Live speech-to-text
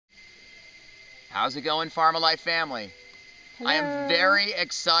How's it going, Pharma Life family? Hello. I am very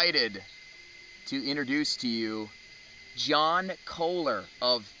excited to introduce to you John Kohler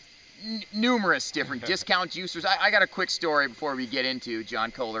of numerous different discount juicers. I got a quick story before we get into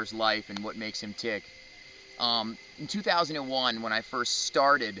John Kohler's life and what makes him tick. In 2001, when I first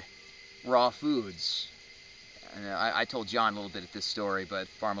started Raw Foods, and I told John a little bit of this story, but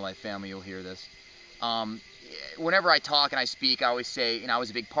Pharma Life family, you'll hear this. Whenever I talk and I speak, I always say, you know, I was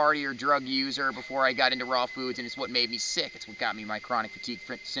a big partier, drug user before I got into raw foods, and it's what made me sick. It's what got me my chronic fatigue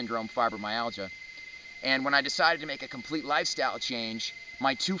syndrome, fibromyalgia. And when I decided to make a complete lifestyle change,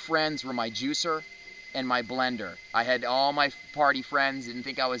 my two friends were my juicer and my blender. I had all my party friends, didn't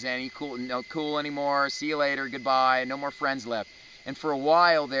think I was cool anymore. See you later, goodbye, no more friends left. And for a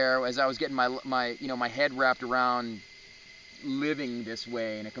while there, as I was getting my head wrapped around living this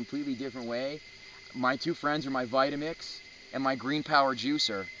way in a completely different way, my two friends were my Vitamix and my Green Power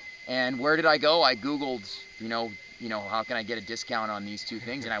juicer. And where did I go? I Googled, you know, how can I get a discount on these two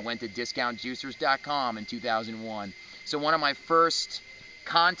things? And I went to discountjuicers.com in 2001. So one of my first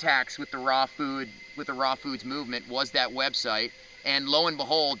contacts with the raw foods movement was that website. And lo and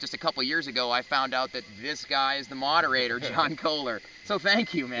behold, just a couple years ago, I found out that this guy is the moderator, John Kohler. So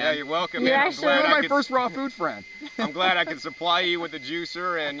thank you, man. Yeah, you're welcome, man. Yeah, You're my first raw food friend. I'm glad I could supply you with a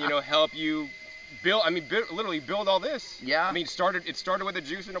juicer and, you know, help you build. I mean, literally build all this. Yeah. I mean, it started with a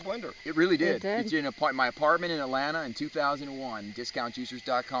juicer and a blender. It really did. It did. It's in my apartment in Atlanta in 2001.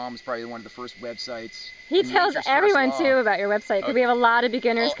 Discountjuicers.com is probably one of the first websites. He tells everyone too about your website because we have a lot of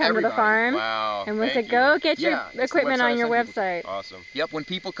beginners come to the farm. Wow. And we thank say, you. go get your Yeah, it's the equipment on website your I send people website. Awesome. Yep, when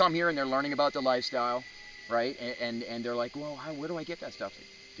people come here and they're learning about the lifestyle, right, and they're like, well, where do I get that stuff?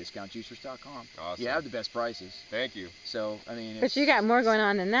 Discountjuicers.com. Awesome. You have the best prices. Thank you. So, I mean, But you got more going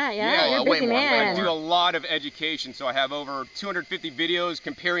on than that, yeah? Yeah, You're a way busy more, way man. I do a lot of education, so I have over 250 videos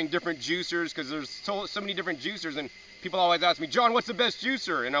comparing different juicers because there's so many different juicers, and people always ask me, John, what's the best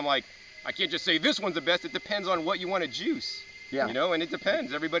juicer? And I'm like, I can't just say this one's the best. It depends on what you want to juice. Yeah. You know, and it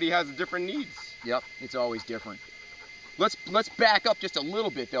depends. Everybody has different needs. Yep, it's always different. Let's back up just a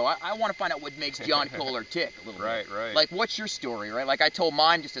little bit, though. I want to find out what makes John Kohler tick a little bit. Right. Like, what's your story, right? Like, I told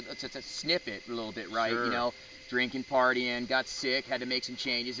mine just to snip it a little bit, right? Sure. You know, drinking, partying, got sick, had to make some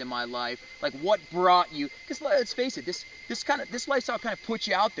changes in my life. Like, what brought you? Because let's face it, this lifestyle kind of puts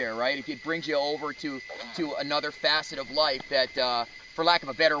you out there, right? It brings you over to another facet of life that, for lack of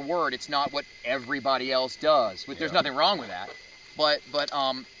a better word, it's not what everybody else does. But there's nothing wrong with that. But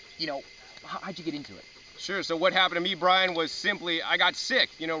you know, how'd you get into it? Sure. So what happened to me, Brian, was simply I got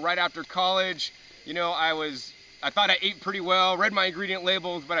sick. You know, right after college. You know, I thought I ate pretty well, read my ingredient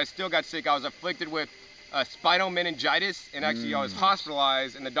labels, but I still got sick. I was afflicted with spinal meningitis, and actually I was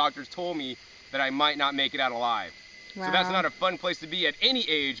hospitalized, and the doctors told me that I might not make it out alive. Wow. So that's not a fun place to be at any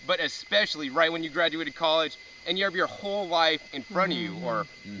age, but especially right when you graduated college and you have your whole life in front of you, or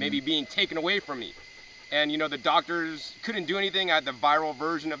maybe being taken away from you. And you know, the doctors couldn't do anything. I had the viral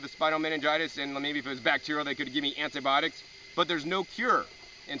version of the spinal meningitis, and maybe if it was bacterial, they could give me antibiotics, but there's no cure.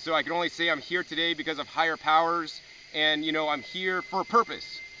 And so I can only say I'm here today because of higher powers, and you know, I'm here for a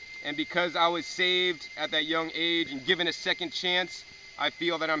purpose. And because I was saved at that young age and given a second chance, I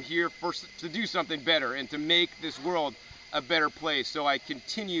feel that I'm here to do something better and to make this world a better place. So I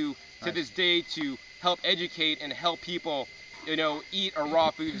continue to this day to help educate and help people, you know, eat a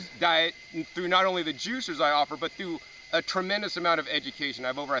raw foods diet through not only the juicers I offer, but through a tremendous amount of education. I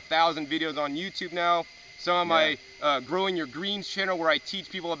have over 1,000 videos on YouTube now. Some of my Growing Your Greens channel, where I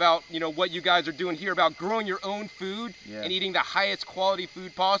teach people about, you know, what you guys are doing here about growing your own food and eating the highest quality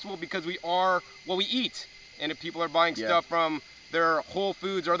food possible, because we are what we eat. And if people are buying stuff from their Whole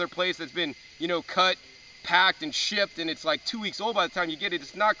Foods or other place that's been, you know, cut, packed and shipped, and it's like 2 weeks old by the time you get it,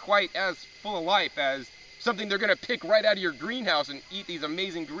 it's not quite as full of life as something they're gonna pick right out of your greenhouse and eat these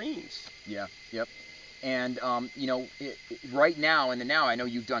amazing greens. Yeah, yep. And you know, right now, in the now, I know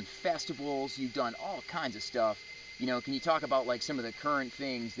you've done festivals, you've done all kinds of stuff. You know, can you talk about like some of the current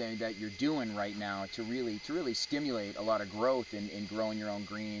things that you're doing right now to really stimulate a lot of growth in growing your own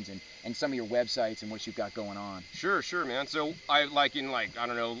greens, and some of your websites and what you've got going on? Sure, man. So I I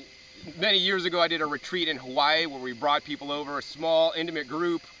don't know, many years ago I did a retreat in Hawaii where we brought people over, a small intimate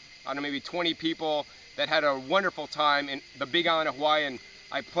group, I don't know, maybe 20 people, that had a wonderful time in the Big Island of Hawaii. And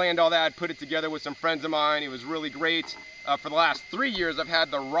I planned all that, put it together with some friends of mine. It was really great. For the last 3 years, I've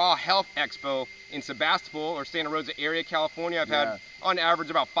had the Raw Health Expo in Sebastopol or Santa Rosa area, California. I've had, on average,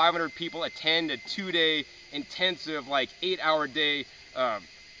 about 500 people attend a 2-day intensive, like 8-hour day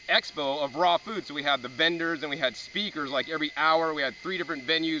expo of raw food. So we had the vendors and we had speakers like every hour. We had 3 different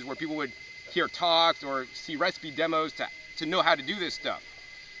venues where people would hear talks or see recipe demos to know how to do this stuff.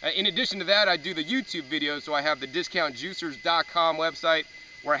 In addition to that, I do the YouTube videos, so I have the discountjuicers.com website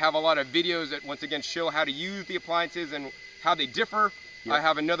where I have a lot of videos that once again show how to use the appliances and how they differ. Yep. I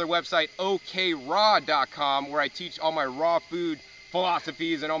have another website,okraw.com, where I teach all my raw food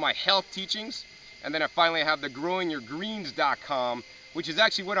philosophies and all my health teachings. And then I finally have the growingyourgreens.com, which is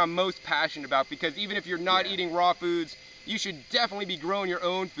actually what I'm most passionate about, because even if you're not eating raw foods, you should definitely be growing your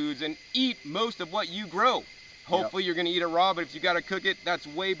own foods and eat most of what you grow. Hopefully you're going to eat it raw, but if you got to cook it, that's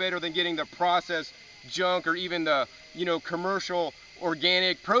way better than getting the processed junk or even the, you know, commercial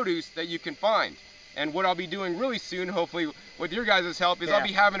organic produce that you can find. And what I'll be doing really soon, hopefully with your guys' help, is I'll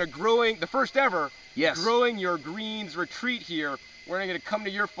be having the first ever Growing Your Greens retreat here, where I'm going to come to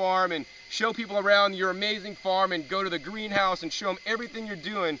your farm and show people around your amazing farm and go to the greenhouse and show them everything you're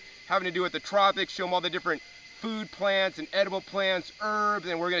doing having to do with the tropics, show them all the different food plants and edible plants, herbs,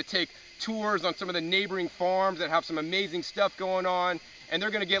 and we're going to take tours on some of the neighboring farms that have some amazing stuff going on, and they're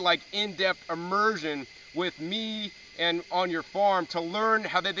going to get like in-depth immersion with me and on your farm to learn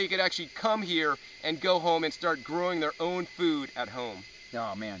how that they could actually come here and go home and start growing their own food at home.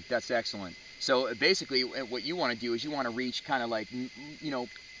 Oh man, that's excellent. So basically what you want to do is you want to reach kind of like, you know,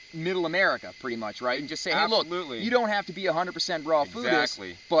 middle America pretty much, right? And just say, hey, look, you don't have to be 100% raw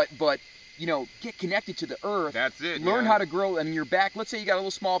foodist, but you know, get connected to the earth. That's it. Learn how to grow in your back. Let's say you got a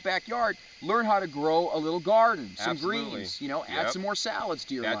little small backyard. Learn how to grow a little garden, some greens. You know, add some more salads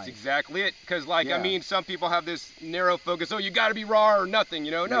to your life. That's exactly it. Because, like, I mean, some people have this narrow focus. Oh, you got to be raw or nothing.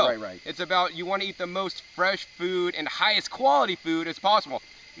 You know, no. Right. It's about you want to eat the most fresh food and highest quality food as possible.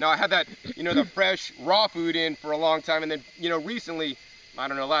 Now, I had that, you know, the fresh raw food in for a long time, and then, you know, recently, I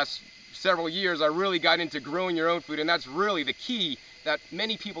don't know, last several years, I really got into growing your own food, and that's really the key that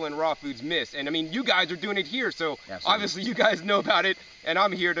many people in raw foods miss. And I mean, you guys are doing it here, so obviously you guys know about it, and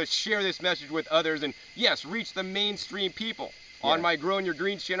I'm here to share this message with others and yes, reach the mainstream people. On my Growing Your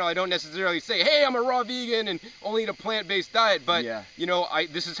Greens channel, I don't necessarily say, hey, I'm a raw vegan and only eat a plant-based diet, but you know,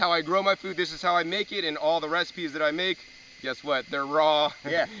 this is how I grow my food, this is how I make it, and all the recipes that I make, guess what? They're raw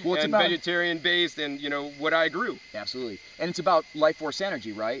well, and vegetarian based, and you know what I grew. Absolutely, and it's about life force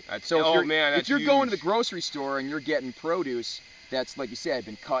energy, right? So if you're going to the grocery store and you're getting produce that's, like you said,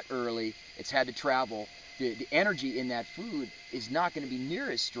 been cut early, it's had to travel, the energy in that food is not going to be near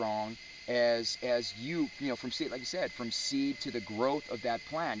as strong as you know, from seed, like you said, from seed to the growth of that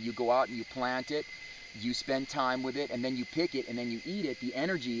plant. You go out and you plant it, you spend time with it, and then you pick it, and then you eat it. The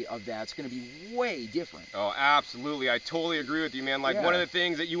energy of that's going to be way different. Oh, absolutely. I totally agree with you, man. Like, one of the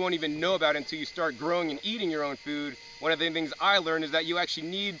things that you won't even know about until you start growing and eating your own food, one of the things I learned is that you actually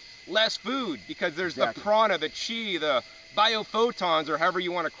need less food, because there's the prana, the chi, the biophotons, or however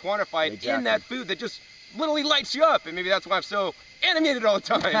you want to quantify it, in that food that just literally lights you up. And maybe that's why I'm so animated all the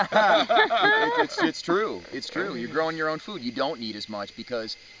time. It's true. It's true. You're growing your own food. You don't need as much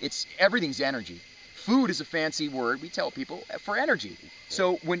because everything's energy. Food is a fancy word, we tell people, for energy.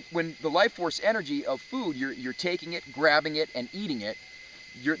 So when the life force energy of food, you're taking it, grabbing it, and eating it,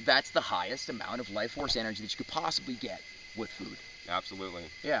 that's the highest amount of life force energy that you could possibly get with food. Absolutely.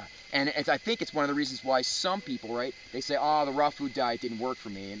 Yeah, and I think it's one of the reasons why some people, right, they say, oh, the raw food diet didn't work for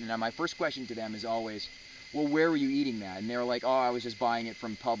me. And my first question to them is always, well, where were you eating that? And they're like, oh, I was just buying it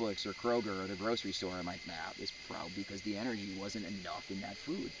from Publix or Kroger or the grocery store. I'm like, nah, it's probably because the energy wasn't enough in that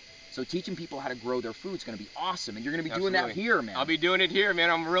food. So teaching people how to grow their food is going to be awesome, and you're going to be doing that here, man. I'll be doing it here,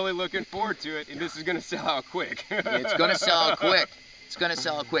 man. I'm really looking forward to it, and this is going to sell out quick. It's going to sell out quick. It's going to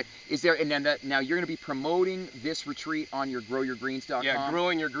sell out quick. Is there, and then now you're going to be promoting this retreat on your growyourgreens.com? Yeah,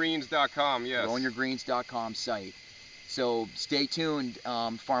 growingyourgreens.com, yes. Growingyourgreens.com site. So stay tuned,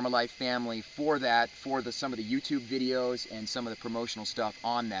 Farm of Life family, for that, for some of the YouTube videos and some of the promotional stuff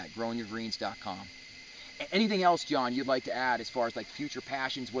on that, growingyourgreens.com. Anything else, John, you'd like to add as far as like future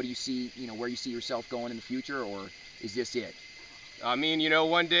passions? What do you see, you know, where you see yourself going in the future, or is this it? I mean, you know,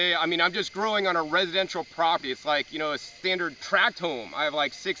 one day, I mean, I'm just growing on a residential property. It's like, you know, a standard tract home. I have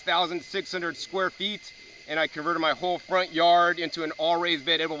like 6,600 square feet, and I converted my whole front yard into an all raised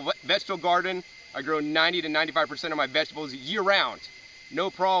bed edible vegetable garden. I grow 90 to 95% of my vegetables year round.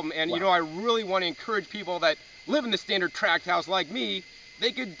 No problem. And, you know, I really want to encourage people that live in the standard tract house like me.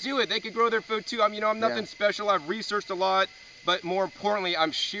 They could do it. They could grow their food too. I mean, you know, I'm nothing special. I've researched a lot, but more importantly,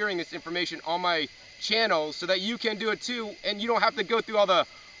 I'm sharing this information on my channel so that you can do it too, and you don't have to go through all the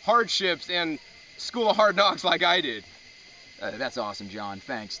hardships and school of hard knocks like I did. That's awesome, John.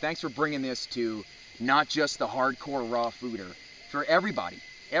 Thanks for bringing this to not just the hardcore raw fooder, for everybody,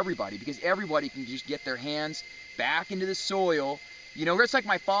 because everybody can just get their hands back into the soil, You know, it's like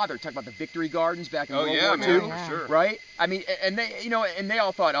my father talked about the Victory Gardens back in World War II, man, yeah. for sure. right? I mean, and they, you know, and they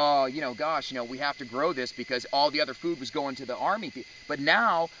all thought, oh, you know, gosh, you know, we have to grow this because all the other food was going to the army. But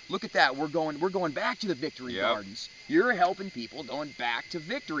now, look at that, we're going back to the Victory Gardens. You're helping people going back to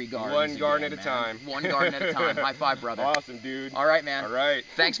Victory Gardens. One garden again, at a man. time. One garden at a time. High five, brother. Awesome, dude. All right, man. All right.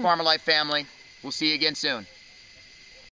 Thanks, Farmer Life family. We'll see you again soon.